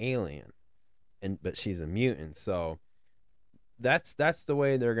 like an alien. But she's a mutant, so that's the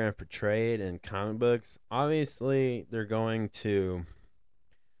way they're going to portray it in comic books. Obviously, they're going to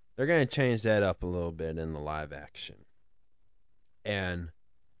change that up a little bit in the live action. And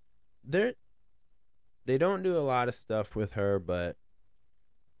they don't do a lot of stuff with her, but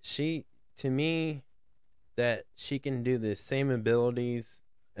to me, that she can do the same abilities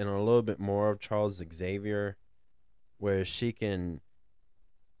and a little bit more of Charles Xavier, where she can,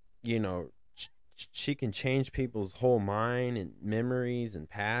 she can change people's whole mind and memories and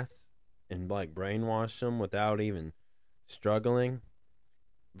past and like brainwash them without even struggling,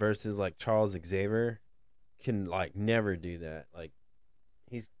 versus like Charles Xavier can like never do that. Like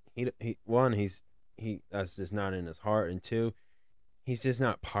he's that's just not in his heart, and two, he's just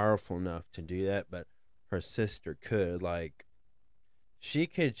not powerful enough to do that. But her sister could, like, she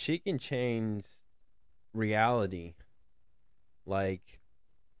can change reality, like,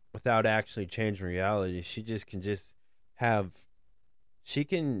 without actually changing reality. She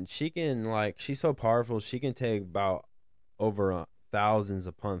can like, she's so powerful, she can take about over thousands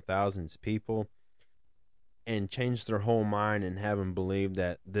upon thousands people and change their whole mind and have them believe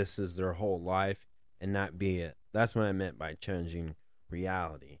that this is their whole life and not be it. That's what I meant by changing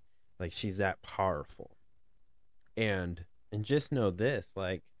reality. Like, she's that powerful. And just know this,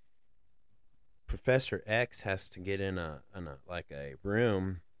 like, Professor X has to get in a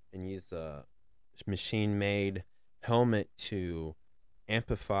room and use a machine-made helmet to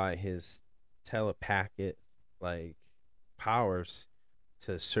amplify his telepathic like powers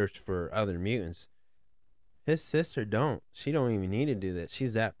to search for other mutants. His sister she don't even need to do that.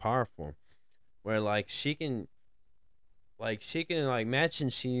 She's that powerful, where like she can imagine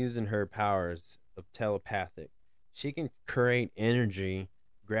she using her powers of telepathic. She can create energy,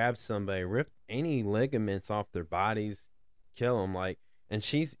 grab somebody, rip any ligaments off their bodies, kill them, like, and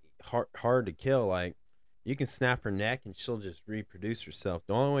she's hard to kill. Like, you can snap her neck and she'll just reproduce herself.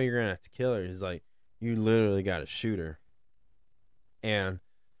 The only way you're gonna have to kill her is like, you literally gotta shoot her. And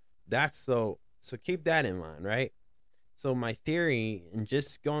that's so keep that in mind, right? So my theory, and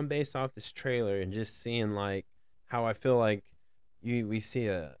just going based off this trailer and just seeing like how I feel like we see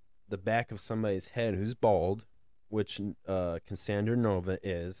the back of somebody's head who's bald, which Cassandra Nova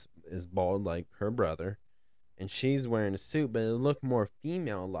is bald like her brother, and she's wearing a suit, but it looked more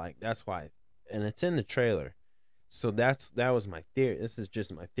female like. That's why, and it's in the trailer. So that was my theory. This is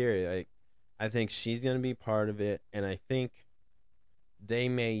just my theory. I think she's gonna be part of it, and I think they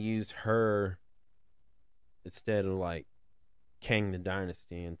may use her instead of like Kang the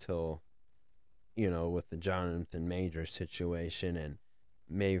Dynasty until, with the Jonathan Major situation, and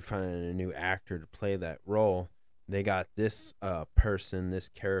maybe finding a new actor to play that role. They got this this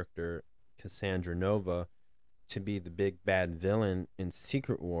character, Cassandra Nova, to be the big bad villain in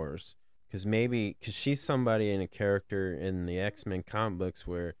Secret Wars. Because she's somebody in a character in the X-Men comic books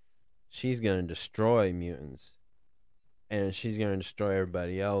where she's going to destroy mutants. and she's going to destroy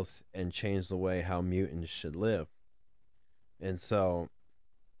everybody else and change the way how mutants should live. And so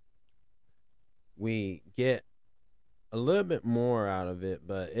we get a little bit more out of it,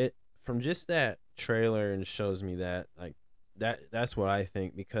 but it from just that trailer and shows me that like that's what I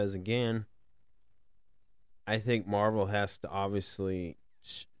think, because again, I think Marvel has to obviously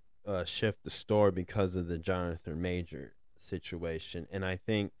shift the story because of the Jonathan Major situation, and I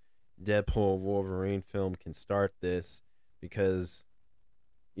think Deadpool Wolverine film can start this because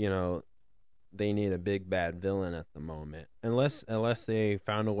they need a big bad villain at the moment. Unless they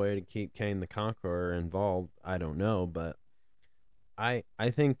found a way to keep Kang the Conqueror involved, I don't know, but I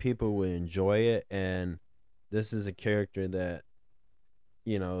think people would enjoy it, and this is a character that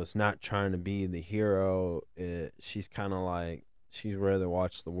is not trying to be the hero. She's kind of like she'd rather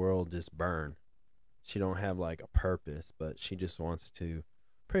watch the world just burn. She don't have like a purpose, but she just wants to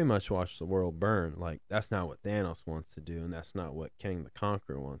pretty much watch the world burn. Like that's not what Thanos wants to do, and that's not what Kang the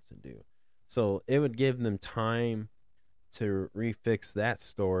Conqueror wants to do. So it would give them time to refix that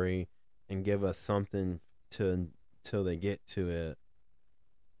story and give us something till they get to it,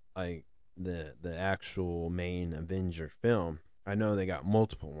 like the actual main Avenger film. I know they got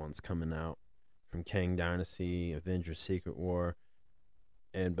multiple ones coming out from Kang Dynasty, Avengers Secret War,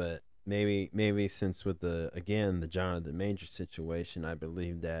 but maybe since with the Jonathan Major situation, I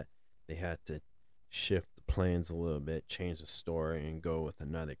believe that they had to shift the plans a little bit, change the story, and go with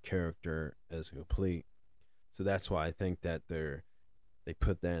another character as complete. So that's why I think that they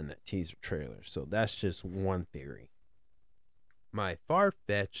put that in that teaser trailer. So that's just one theory. My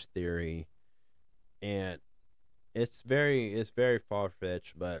far-fetched theory, and it's very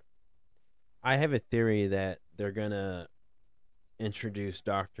far-fetched, but I have a theory that they're gonna introduce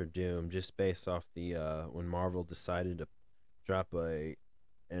Doctor Doom just based off the when Marvel decided to drop a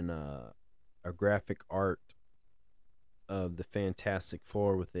graphic art of the Fantastic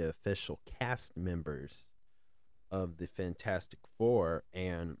Four with the official cast members of the Fantastic Four,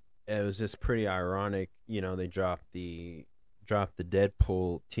 and it was just pretty ironic. They dropped the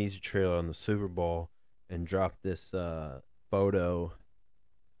Deadpool teaser trailer on the Super Bowl and dropped this photo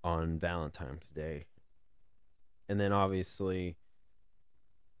on Valentine's Day. And then obviously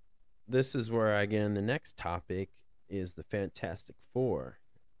this is where I get in the next topic, is the Fantastic Four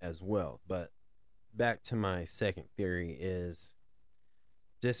as well. But back to my second theory is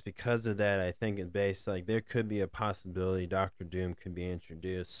just because of that, I think it's based like there could be a possibility Doctor Doom could be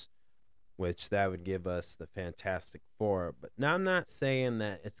introduced, which that would give us the Fantastic Four. But now I'm not saying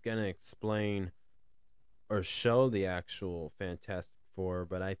that it's going to explain or show the actual Fantastic Four,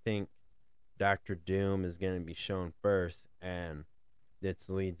 but I think Doctor Doom is going to be shown first, and this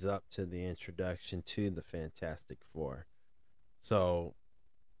leads up to the introduction to the Fantastic Four. So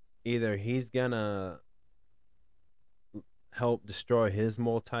either he's going to help destroy his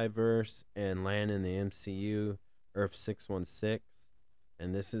multiverse and land in the MCU, Earth 616,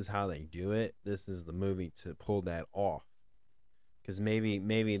 and this is how they do it. This is the movie to pull that off, because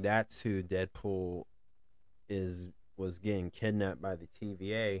maybe that's who Deadpool was getting kidnapped by the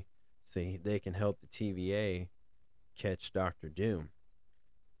TVA, so they can help the TVA catch Doctor Doom.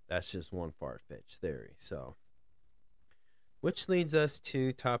 That's just one far-fetched theory. So, which leads us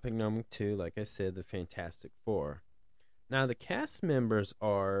to topic number 2, like I said, the Fantastic Four. Now, the cast members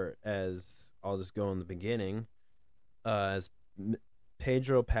are, as I'll just go in the beginning, as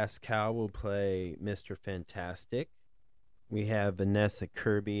Pedro Pascal will play Mr. Fantastic. We have Vanessa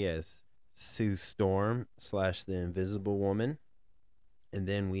Kirby as Sue Storm / the Invisible Woman. And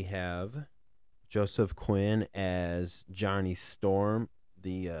then we have Joseph Quinn as Johnny Storm,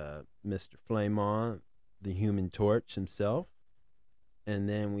 the Mr. Flamon, the Human Torch himself. And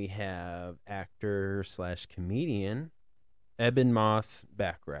then we have actor / comedian Eben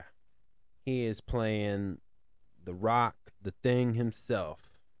Moss-Backrath. He is playing The Rock, the Thing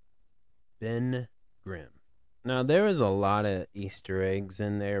himself, Ben Grimm. Now, there is a lot of Easter eggs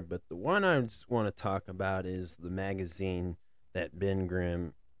in there, but the one I just want to talk about is the magazine that Ben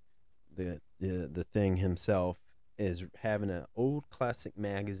Grimm, the Thing himself, is having an old classic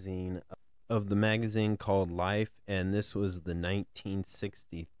magazine of the magazine called Life, and this was the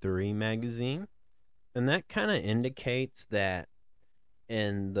 1963 magazine. And that kind of indicates that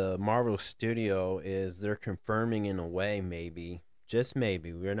in the Marvel studio is they're confirming in a way, maybe, just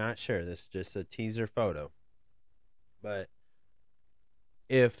maybe, we're not sure, this is just a teaser photo, but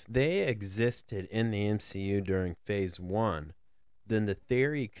if they existed in the MCU during phase 1, then the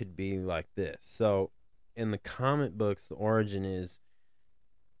theory could be like this. So in the comic books, the origin is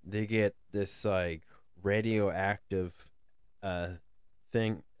they get this like radioactive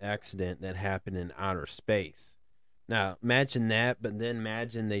accident that happened in outer space. Now, imagine that, but then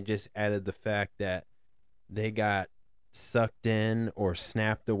imagine they just added the fact that they got sucked in or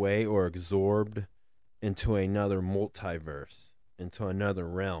snapped away or absorbed into another multiverse, into another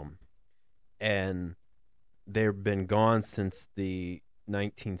realm. And they've been gone since the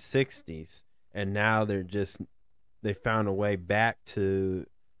 1960s. And now they found a way back to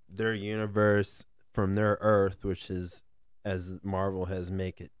their universe from their Earth, which is, as Marvel has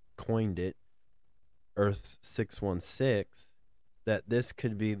coined it, Earth 616, that this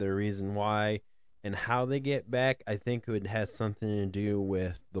could be the reason why. And how they get back, I think it has something to do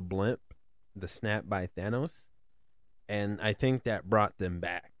with the blimp, the snap by Thanos. And I think that brought them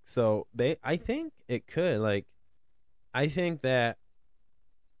back. So I think it could, like, I think that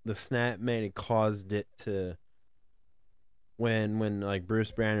the snap may have caused it to, when like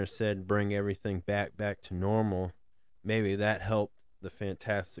Bruce Banner said, bring everything back to normal, maybe that helped the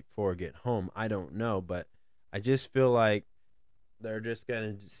Fantastic Four get home. I don't know, but I just feel like they're just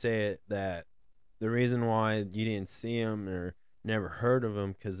going to say it, that the reason why you didn't see them or never heard of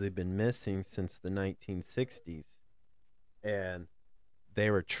them because they've been missing since the 1960s. And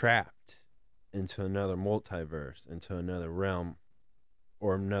they were trapped into another multiverse, into another realm,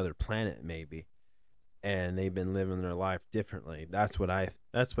 or another planet maybe. And they've been living their life differently. That's what I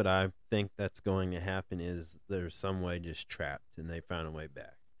think that's going to happen, is there's some way just trapped and they found a way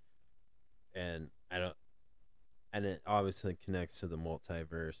back. And it obviously connects to the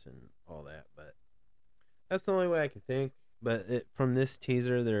multiverse and all that, but that's the only way I can think. But from this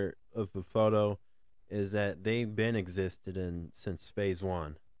teaser there of the photo is that they've been existed since phase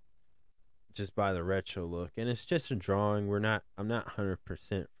 1, just by the retro look. And it's just a drawing. I'm not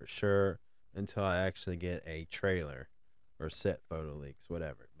 100% for sure until I actually get a trailer or set photo leaks,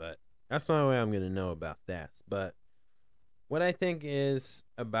 whatever. But that's the only way I'm going to know about that. But what I think is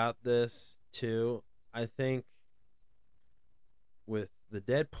about this too, I think with the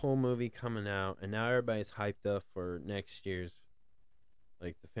Deadpool movie coming out, and now everybody's hyped up for next year's,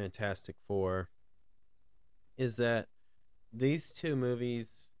 like, the Fantastic Four, is that these two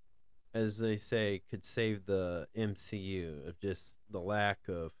movies, as they say, could save the MCU of just the lack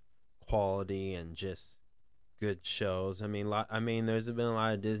of quality and just good shows. I mean, there's been a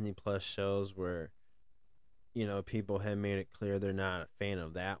lot of Disney Plus shows where, you know, people have made it clear they're not a fan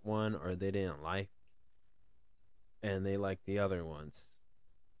of that one, or they didn't like, and they like the other ones.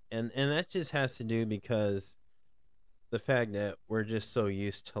 And that just has to do because the fact that we're just so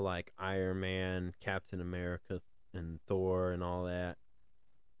used to, like, Iron Man, Captain America, and Thor and all that,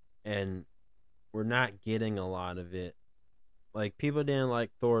 and we're not getting a lot of it. Like, people didn't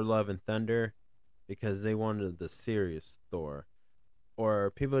like Thor Love and Thunder because they wanted the serious Thor.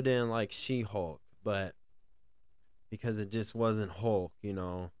 Or people didn't like She-Hulk, but because it just wasn't Hulk, you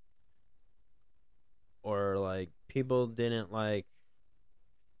know. Or, like, people didn't like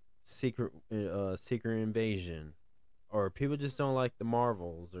Secret Invasion. Or people just don't like the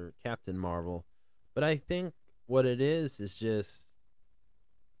Marvels or Captain Marvel. But I think what it is just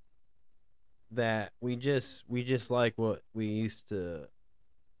that we just like what we used to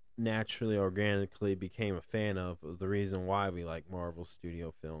naturally, organically became a fan of. The reason why we like Marvel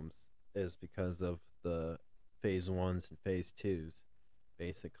Studio films is because of the phase 1s and phase 2s,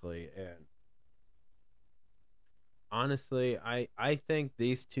 basically. And honestly, I think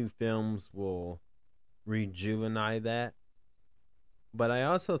these two films will rejuvenate that. But I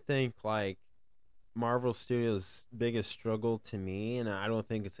also think, like, Marvel Studios' biggest struggle to me, and I don't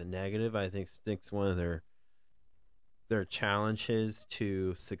think it's a negative, I think it's one of their challenges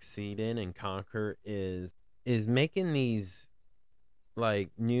to succeed in and conquer, is making these, like,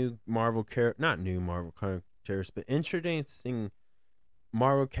 new Marvel not new Marvel characters, but introducing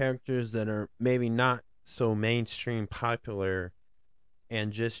Marvel characters that are maybe not so mainstream popular,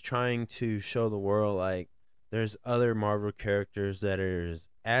 and just trying to show the world, like, there's other Marvel characters that are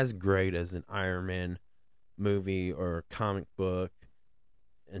as great as an Iron Man movie or comic book,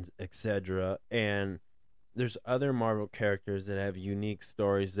 and etc. And there's other Marvel characters that have unique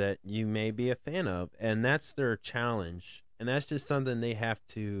stories that you may be a fan of, and that's their challenge. And that's just something they have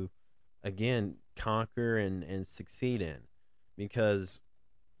to, again, conquer and succeed in. Because,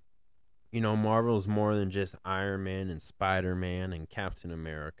 you know, Marvel's more than just Iron Man and Spider-Man and Captain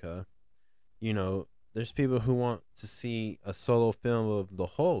America. You know, there's people who want to see a solo film of the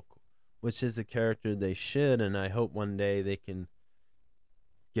Hulk, which is a character they should, and I hope one day they can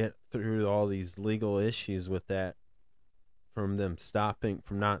get through all these legal issues with that, from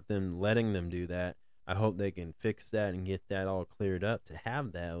not them letting them do that. I hope they can fix that and get that all cleared up to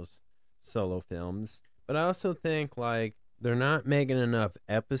have those solo films. But I also think, like, they're not making enough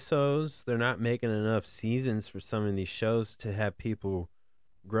episodes. They're not making enough seasons for some of these shows to have people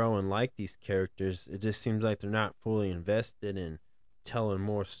grow and like these characters. It just seems like they're not fully invested in telling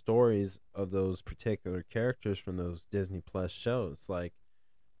more stories of those particular characters from those Disney Plus shows. Like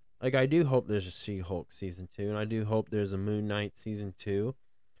I do hope there's a She-Hulk season 2, and I do hope there's a Moon Knight season 2.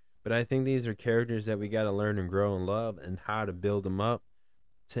 But I think these are characters that we got to learn and grow and love, and how to build them up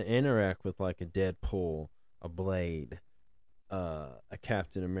to interact with, like a Deadpool, a Blade, a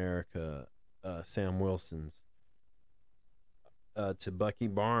Captain America, Sam Wilson's, to Bucky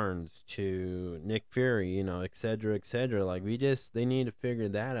Barnes, to Nick Fury, you know, et cetera, et cetera. Like, they need to figure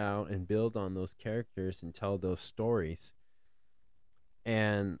that out and build on those characters and tell those stories.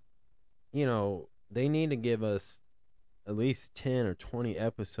 And, you know, they need to give us at least 10 or 20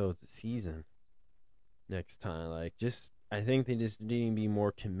 episodes a season next time. I think they just need to be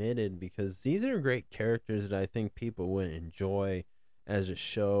more committed, because these are great characters that I think people would enjoy as a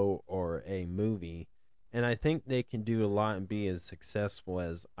show or a movie. And I think they can do a lot and be as successful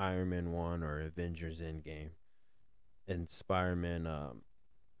as Iron Man 1 or Avengers Endgame and Spider-Man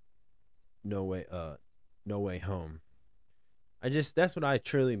No Way Home. That's what I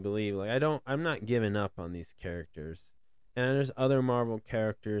truly believe. I'm not giving up on these characters. And there's other Marvel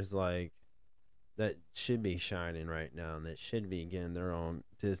characters that should be shining right now, and that should be getting their own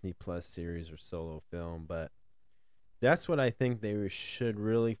Disney Plus series or solo film. But that's what I think they should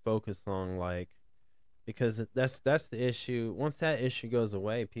really focus on, because that's the issue. Once that issue goes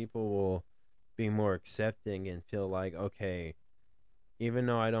away, people will be more accepting and feel like, okay, even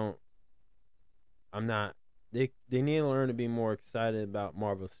though they need to learn to be more excited about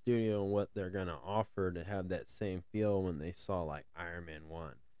Marvel Studio and what they're going to offer, to have that same feel when they saw like Iron Man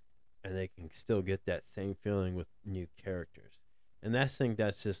 1. And they can still get that same feeling with new characters. And I think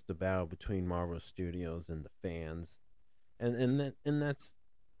that's just the battle between Marvel Studios and the fans. And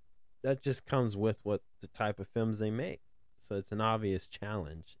that just comes with what the type of films they make. So it's an obvious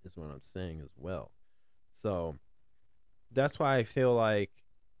challenge, is what I'm saying as well. So that's why I feel like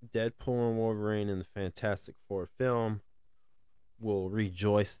Deadpool and Wolverine and the Fantastic Four film will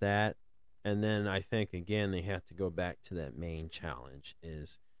rejoice that. And then I think, again, they have to go back to that main challenge,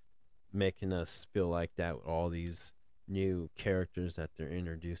 is making us feel like that with all these new characters that they're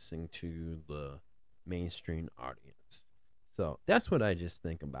introducing to the mainstream audience. So that's what I just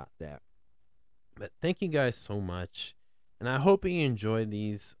think about that. But thank you guys so much. And I hope you enjoyed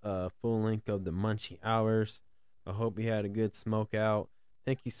these full length of the Munchie Hours. I hope you had a good smoke out.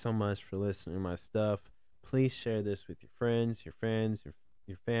 Thank you so much for listening to my stuff. Please share this with your friends, your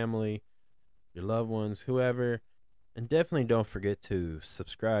family, your loved ones, whoever. And definitely don't forget to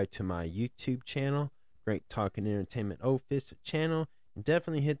subscribe to my YouTube channel, Great Talking Entertainment Official channel. And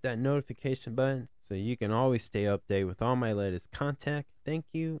definitely hit that notification button so you can always stay updated with all my latest content. Thank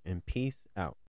you, and peace out.